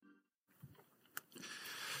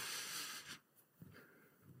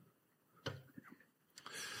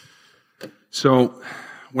So,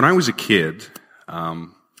 when I was a kid, I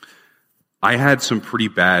had some pretty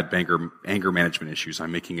bad anger management issues.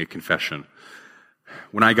 I'm making a confession.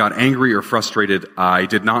 When I got angry or frustrated, I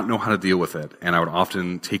did not know how to deal with it, and I would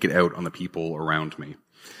often take it out on the people around me.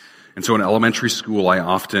 And so in elementary school, I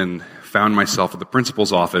often found myself at the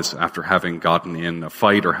principal's office after having gotten in a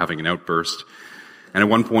fight or having an outburst. And at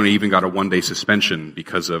one point, I even got a one-day suspension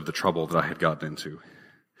because of the trouble that I had gotten into.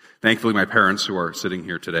 Thankfully, my parents, who are sitting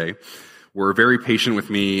here today, were very patient with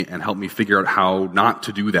me and helped me figure out how not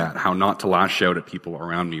to do that, how not to lash out at people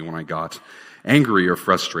around me when I got angry or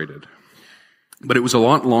frustrated. But it was a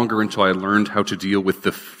lot longer until I learned how to deal with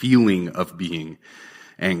the feeling of being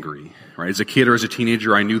angry. Right? As a kid or as a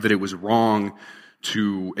teenager, I knew that it was wrong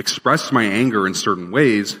to express my anger in certain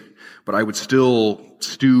ways, but I would still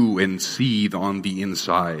stew and seethe on the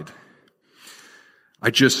inside. I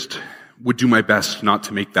just would do my best not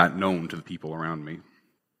to make that known to the people around me.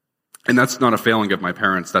 And that's not a failing of my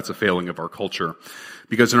parents, that's a failing of our culture.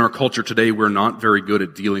 Because in our culture today, we're not very good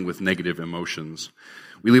at dealing with negative emotions.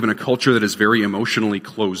 We live in a culture that is very emotionally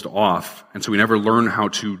closed off, and so we never learn how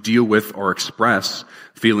to deal with or express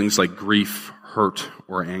feelings like grief, hurt,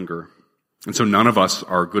 or anger. And so none of us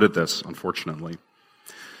are good at this, unfortunately.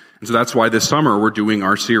 And so that's why this summer we're doing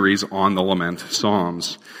our series on the Lament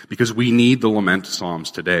Psalms, because we need the Lament Psalms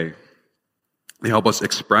today. They help us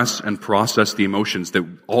express and process the emotions that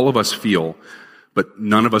all of us feel, but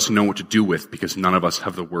none of us know what to do with because none of us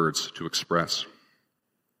have the words to express.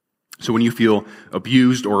 So when you feel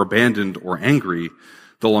abused or abandoned or angry,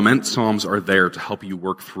 the Lament Psalms are there to help you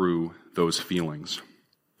work through those feelings.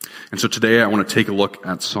 And so today I want to take a look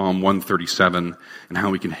at Psalm 137 and how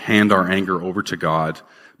we can hand our anger over to God,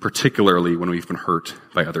 particularly when we've been hurt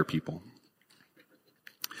by other people.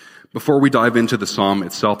 Before we dive into the psalm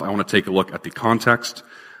itself, I want to take a look at the context.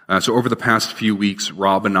 So over the past few weeks,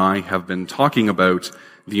 Rob and I have been talking about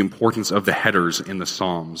the importance of the headers in the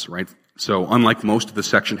Psalms, right? So unlike most of the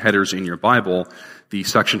section headers in your Bible, the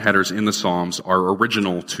section headers in the Psalms are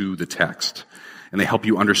original to the text, and they help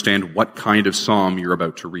you understand what kind of psalm you're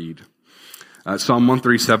about to read. Psalm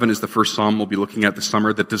 137 is the first psalm we'll be looking at this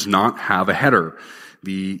summer that does not have a header.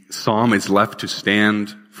 The psalm is left to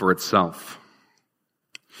stand for itself.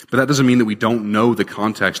 But that doesn't mean that we don't know the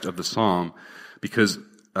context of the psalm, because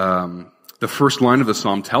the first line of the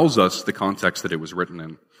psalm tells us the context that it was written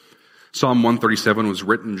in. Psalm 137 was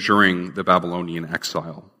written during the Babylonian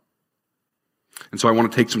exile. And so I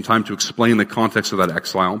want to take some time to explain the context of that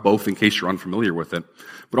exile, both in case you're unfamiliar with it,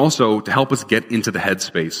 but also to help us get into the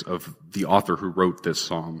headspace of the author who wrote this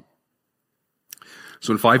psalm.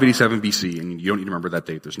 So in 587 BC, and you don't need to remember that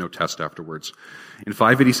date, there's no test afterwards. In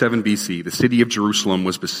 587 BC, the city of Jerusalem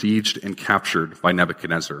was besieged and captured by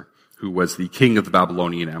Nebuchadnezzar, who was the king of the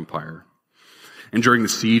Babylonian Empire. And during the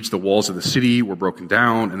siege, the walls of the city were broken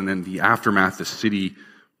down, and in the aftermath, the city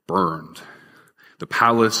burned. The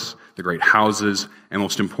palace, the great houses, and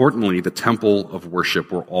most importantly, the temple of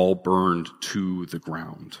worship were all burned to the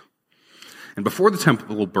ground. And before the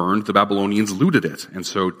temple burned, the Babylonians looted it. And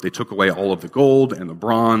so they took away all of the gold and the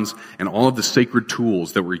bronze and all of the sacred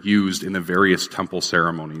tools that were used in the various temple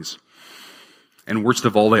ceremonies. And worst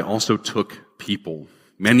of all, they also took people.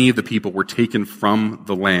 Many of the people were taken from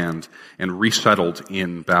the land and resettled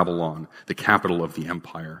in Babylon, the capital of the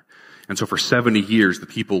empire. And so for 70 years, the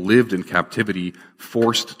people lived in captivity,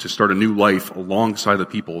 forced to start a new life alongside the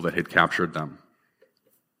people that had captured them.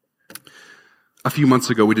 A few months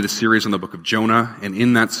ago, we did a series on the book of Jonah, and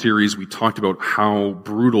in that series, we talked about how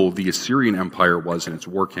brutal the Assyrian Empire was in its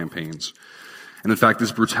war campaigns. And in fact,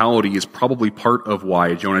 this brutality is probably part of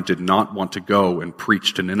why Jonah did not want to go and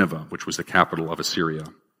preach to Nineveh, which was the capital of Assyria.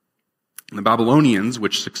 And the Babylonians,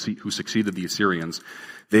 who succeeded the Assyrians,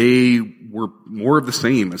 they were more of the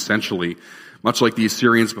same, essentially. Much like the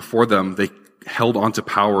Assyrians before them, they held onto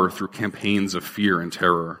power through campaigns of fear and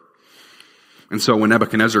terror. And so when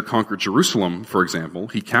Nebuchadnezzar conquered Jerusalem, for example,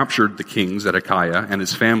 he captured the king Zedekiah and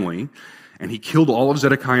his family, and he killed all of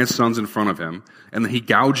Zedekiah's sons in front of him, and then he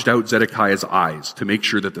gouged out Zedekiah's eyes to make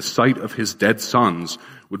sure that the sight of his dead sons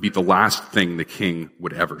would be the last thing the king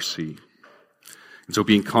would ever see. And so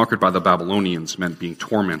being conquered by the Babylonians meant being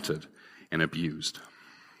tormented and abused.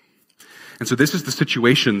 And so this is the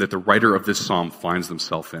situation that the writer of this psalm finds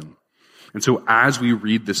himself in. And so as we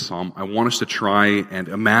read this psalm, I want us to try and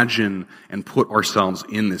imagine and put ourselves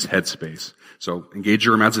in this headspace. So engage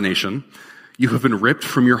your imagination. You have been ripped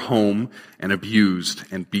from your home and abused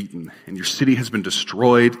and beaten, and your city has been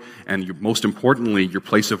destroyed, and most importantly, your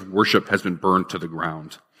place of worship has been burned to the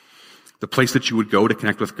ground. The place that you would go to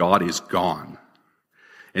connect with God is gone.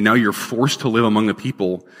 And now you're forced to live among the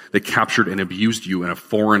people that captured and abused you in a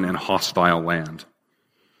foreign and hostile land.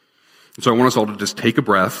 And so I want us all to just take a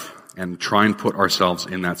breath and try and put ourselves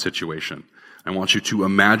in that situation. I want you to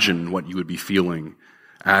imagine what you would be feeling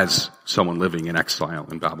as someone living in exile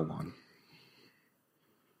in Babylon.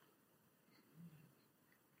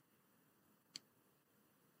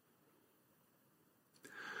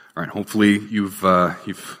 All right, hopefully you've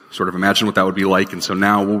sort of imagined what that would be like, and so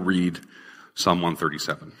now we'll read Psalm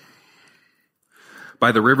 137.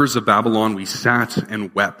 By the rivers of Babylon we sat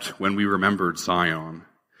and wept when we remembered Zion.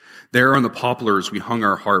 There on the poplars we hung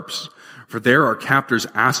our harps, for there our captors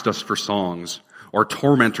asked us for songs. Our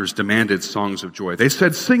tormentors demanded songs of joy. They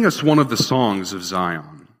said, "Sing us one of the songs of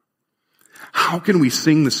Zion." How can we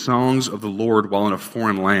sing the songs of the Lord while in a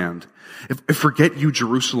foreign land? If forget you,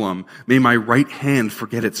 Jerusalem, may my right hand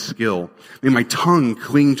forget its skill. May my tongue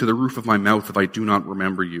cling to the roof of my mouth if I do not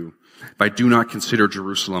remember you, if I do not consider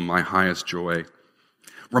Jerusalem my highest joy.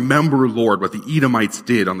 Remember, Lord, what the Edomites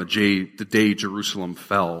did on the day Jerusalem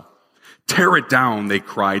fell. Tear it down, they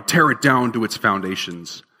cried, tear it down to its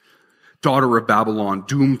foundations. Daughter of Babylon,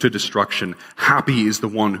 doomed to destruction, happy is the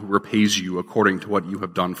one who repays you according to what you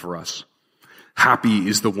have done for us. Happy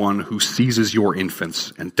is the one who seizes your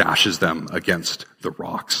infants and dashes them against the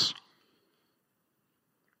rocks.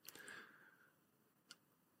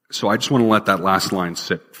 So I just want to let that last line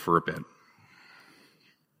sit for a bit.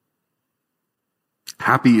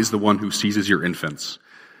 Happy is the one who seizes your infants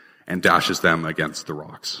and dashes them against the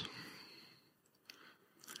rocks.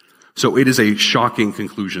 So it is a shocking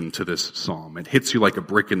conclusion to this psalm. It hits you like a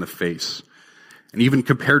brick in the face. And even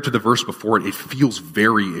compared to the verse before it, it feels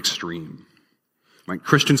very extreme. Right?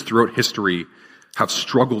 Christians throughout history have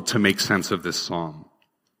struggled to make sense of this psalm.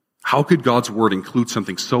 How could God's word include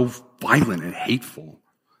something so violent and hateful?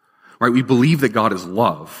 Right? We believe that God is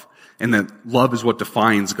love, and that love is what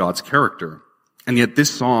defines God's character. And yet this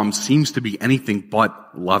psalm seems to be anything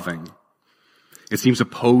but loving. It seems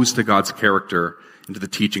opposed to God's character and to the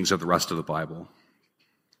teachings of the rest of the Bible.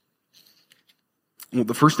 Well,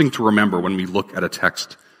 the first thing to remember when we look at a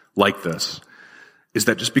text like this is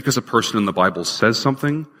that just because a person in the Bible says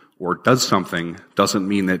something or does something doesn't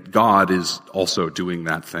mean that God is also doing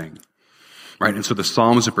that thing. Right? And so the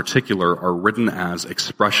Psalms in particular are written as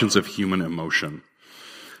expressions of human emotion.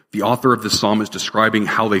 The author of this psalm is describing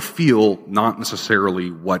how they feel, not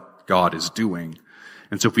necessarily what God is doing.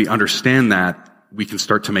 And so if we understand that, we can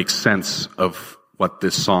start to make sense of what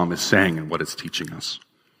this psalm is saying and what it's teaching us.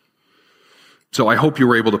 So I hope you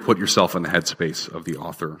were able to put yourself in the headspace of the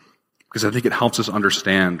author, because I think it helps us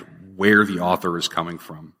understand where the author is coming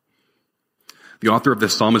from. The author of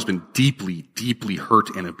this psalm has been deeply, deeply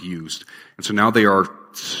hurt and abused. And so now they are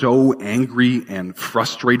so angry and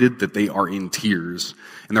frustrated that they are in tears.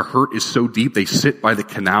 And their hurt is so deep, they sit by the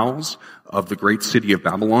canals of the great city of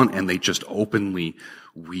Babylon and they just openly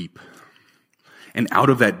weep. And out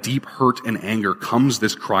of that deep hurt and anger comes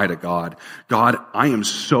this cry to God. God, I am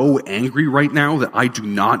so angry right now that I do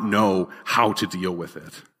not know how to deal with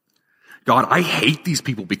it. God, I hate these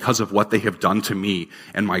people because of what they have done to me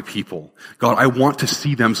and my people. God, I want to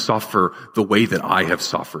see them suffer the way that I have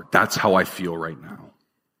suffered. That's how I feel right now.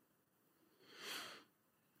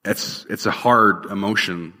 It's a hard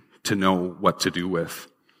emotion to know what to do with.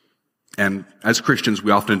 And as Christians,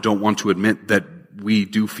 we often don't want to admit that we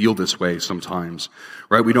do feel this way sometimes,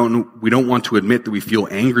 right? We don't want to admit that we feel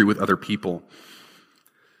angry with other people.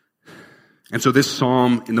 And so this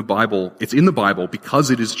psalm in the Bible, it's in the Bible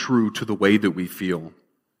because it is true to the way that we feel.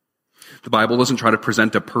 The Bible doesn't try to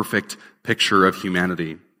present a perfect picture of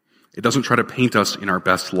humanity. It doesn't try to paint us in our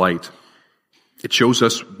best light. It shows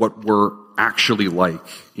us what we're actually like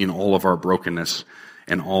in all of our brokenness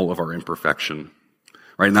and all of our imperfection.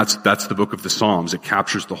 Right? And that's the book of the Psalms. It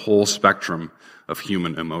captures the whole spectrum of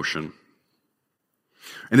human emotion.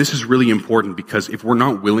 And this is really important because if we're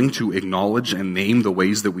not willing to acknowledge and name the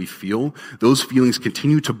ways that we feel, those feelings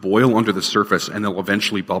continue to boil under the surface and they'll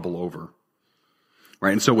eventually bubble over.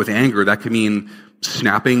 Right? And so with anger, that can mean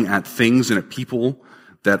snapping at things and at people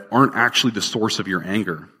that aren't actually the source of your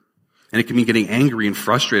anger. And it can mean getting angry and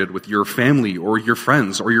frustrated with your family or your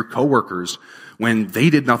friends or your coworkers when they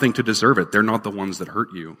did nothing to deserve it. They're not the ones that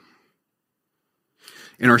hurt you.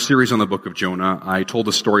 In our series on the book of Jonah, I told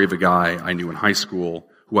the story of a guy I knew in high school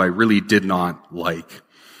who I really did not like.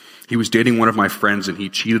 He was dating one of my friends and he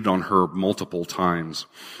cheated on her multiple times.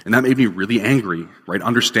 And that made me really angry, right?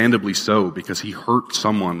 Understandably so, because he hurt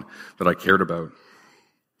someone that I cared about.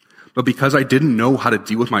 But because I didn't know how to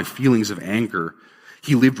deal with my feelings of anger,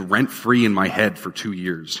 he lived rent-free in my head for 2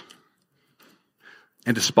 years.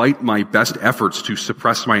 And despite my best efforts to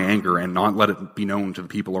suppress my anger and not let it be known to the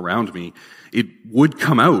people around me, it would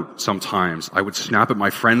come out sometimes. I would snap at my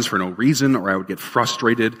friends for no reason, or I would get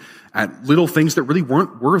frustrated at little things that really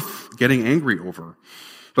weren't worth getting angry over.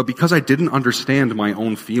 But because I didn't understand my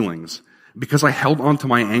own feelings, because I held on to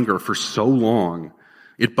my anger for so long,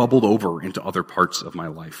 it bubbled over into other parts of my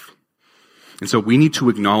life. And so we need to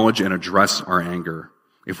acknowledge and address our anger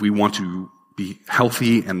if we want to be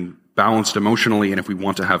healthy and balanced emotionally, and if we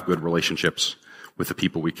want to have good relationships with the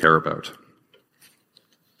people we care about.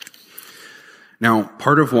 Now,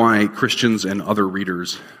 part of why Christians and other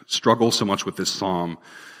readers struggle so much with this psalm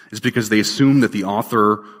is because they assume that the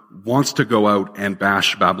author wants to go out and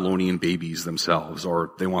bash Babylonian babies themselves,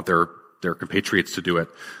 or they want their compatriots to do it.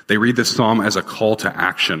 They read this psalm as a call to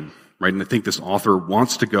action, right? And they think this author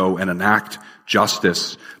wants to go and enact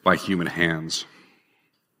justice by human hands.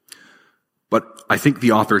 But I think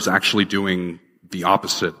the author is actually doing the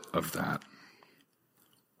opposite of that.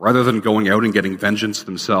 Rather than going out and getting vengeance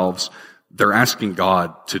themselves, they're asking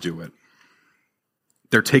God to do it.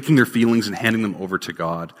 They're taking their feelings and handing them over to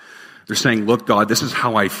God. They're saying, look, God, this is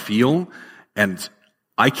how I feel, and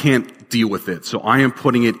I can't deal with it, so I am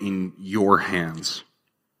putting it in your hands.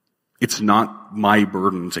 It's not my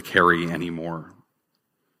burden to carry anymore.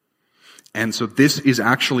 And so this is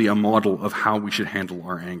actually a model of how we should handle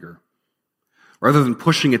our anger. Rather than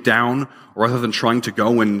pushing it down, or rather than trying to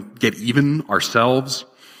go and get even ourselves,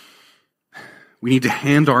 we need to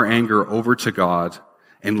hand our anger over to God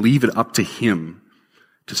and leave it up to Him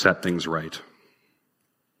to set things right.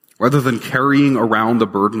 Rather than carrying around the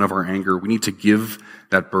burden of our anger, we need to give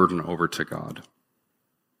that burden over to God.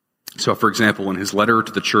 So, for example, in his letter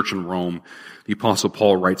to the church in Rome, the Apostle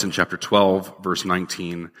Paul writes in chapter 12, verse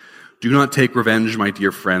 19, "Do not take revenge, my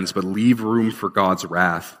dear friends, but leave room for God's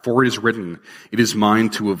wrath. For it is written, 'It is mine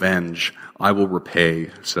to avenge. I will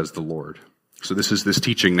repay,' says the Lord." So this is this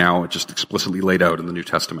teaching now just explicitly laid out in the New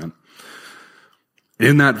Testament.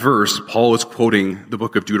 In that verse, Paul is quoting the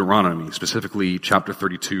book of Deuteronomy, specifically chapter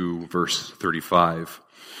 32, verse 35,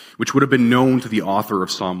 which would have been known to the author of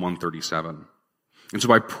Psalm 137. And so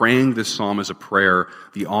by praying this psalm as a prayer,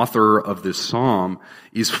 the author of this psalm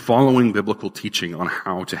is following biblical teaching on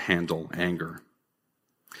how to handle anger.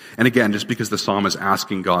 And again, just because the psalm is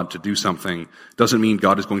asking God to do something doesn't mean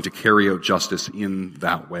God is going to carry out justice in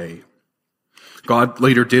that way. God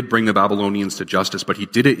later did bring the Babylonians to justice, but he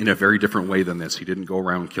did it in a very different way than this. He didn't go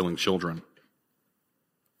around killing children.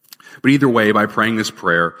 But either way, by praying this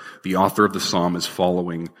prayer, the author of the psalm is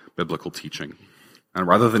following biblical teaching. And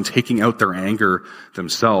rather than taking out their anger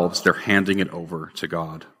themselves, they're handing it over to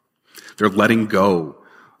God. They're letting go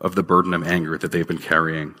of the burden of anger that they've been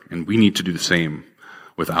carrying. And we need to do the same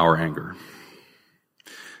with our anger.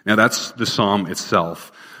 Now that's the psalm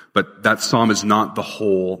itself, but that psalm is not the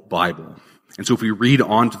whole Bible. And so if we read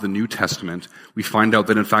on to the New Testament, we find out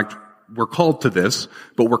that in fact we're called to this,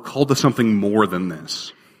 but we're called to something more than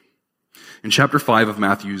this. In chapter 5 of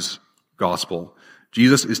Matthew's Gospel,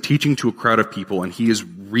 Jesus is teaching to a crowd of people, and he is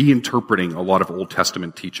reinterpreting a lot of Old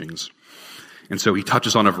Testament teachings. And so he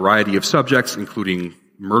touches on a variety of subjects, including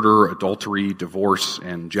murder, adultery, divorce,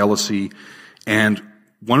 and jealousy. And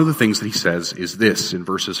one of the things that he says is this in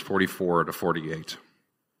verses 44 to 48.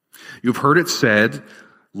 "You've heard it said,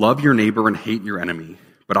 'Love your neighbor and hate your enemy.'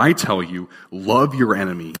 But I tell you, love your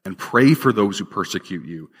enemy and pray for those who persecute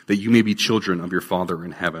you, that you may be children of your Father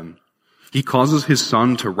in heaven. He causes his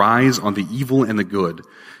sun to rise on the evil and the good,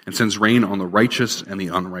 and sends rain on the righteous and the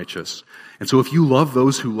unrighteous. And so if you love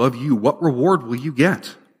those who love you, what reward will you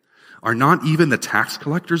get? Are not even the tax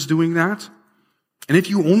collectors doing that? And if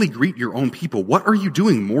you only greet your own people, what are you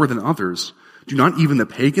doing more than others? Do not even the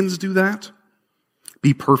pagans do that?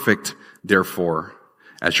 Be perfect, therefore,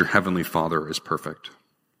 as your heavenly Father is perfect."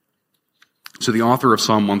 So the author of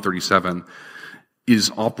Psalm 137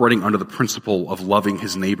 is operating under the principle of loving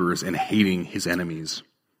his neighbors and hating his enemies,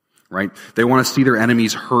 right? They want to see their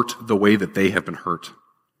enemies hurt the way that they have been hurt.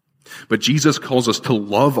 But Jesus calls us to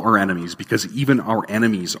love our enemies because even our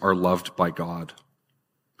enemies are loved by God.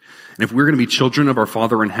 And if we're going to be children of our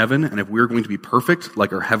Father in heaven, and if we're going to be perfect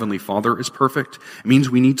like our heavenly Father is perfect, it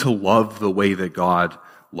means we need to love the way that God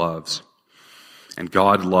loves. And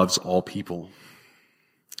God loves all people.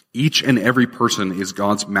 Each and every person is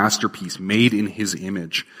God's masterpiece, made in his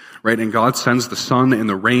image, right? And God sends the sun and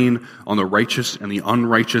the rain on the righteous and the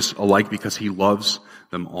unrighteous alike because he loves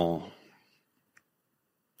them all.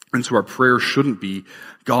 And so our prayer shouldn't be,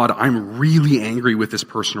 "God, I'm really angry with this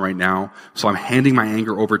person right now, so I'm handing my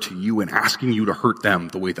anger over to you and asking you to hurt them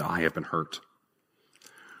the way that I have been hurt."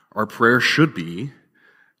 Our prayer should be,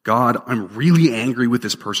 "God, I'm really angry with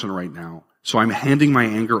this person right now. So I'm handing my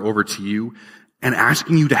anger over to you and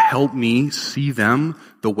asking you to help me see them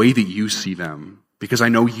the way that you see them, because I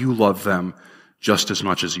know you love them just as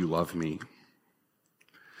much as you love me.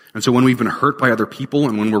 And so when we've been hurt by other people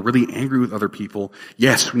and when we're really angry with other people,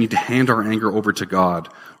 yes, we need to hand our anger over to God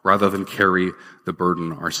rather than carry the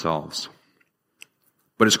burden ourselves.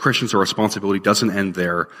 But as Christians, our responsibility doesn't end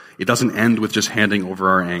there. It doesn't end with just handing over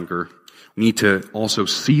our anger. We need to also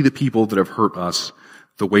see the people that have hurt us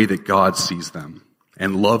the way that God sees them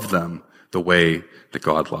and love them the way that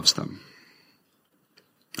God loves them.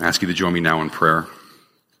 I ask you to join me now in prayer.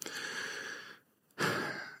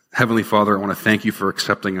 Heavenly Father, I want to thank you for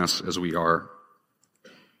accepting us as we are.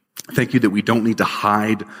 Thank you that we don't need to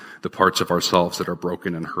hide the parts of ourselves that are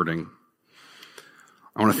broken and hurting.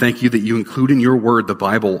 I want to thank you that you include in your word, the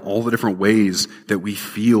Bible, all the different ways that we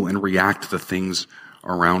feel and react to the things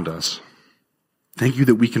around us. Thank you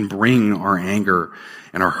that we can bring our anger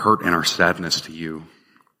and our hurt and our sadness to you.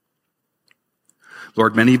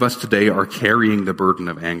 Lord, many of us today are carrying the burden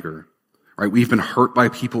of anger, right? We've been hurt by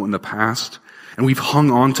people in the past, and we've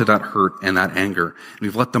hung on to that hurt and that anger, and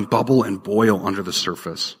we've let them bubble and boil under the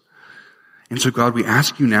surface. And so, God, we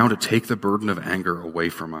ask you now to take the burden of anger away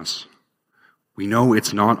from us. We know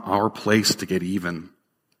it's not our place to get even.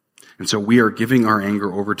 And so we are giving our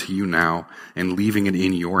anger over to you now and leaving it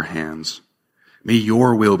in your hands. May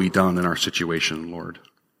your will be done in our situation, Lord.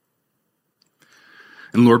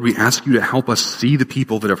 And Lord, we ask you to help us see the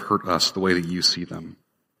people that have hurt us the way that you see them.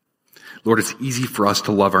 Lord, it's easy for us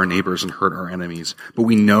to love our neighbors and hurt our enemies, but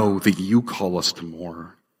we know that you call us to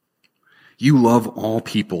more. You love all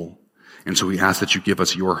people, and so we ask that you give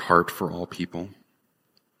us your heart for all people.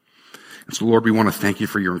 And so, Lord, we want to thank you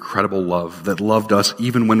for your incredible love that loved us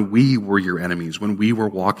even when we were your enemies, when we were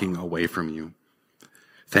walking away from you.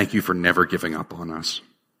 Thank you for never giving up on us.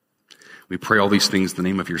 We pray all these things in the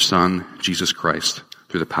name of your Son, Jesus Christ,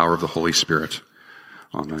 through the power of the Holy Spirit.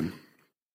 Amen.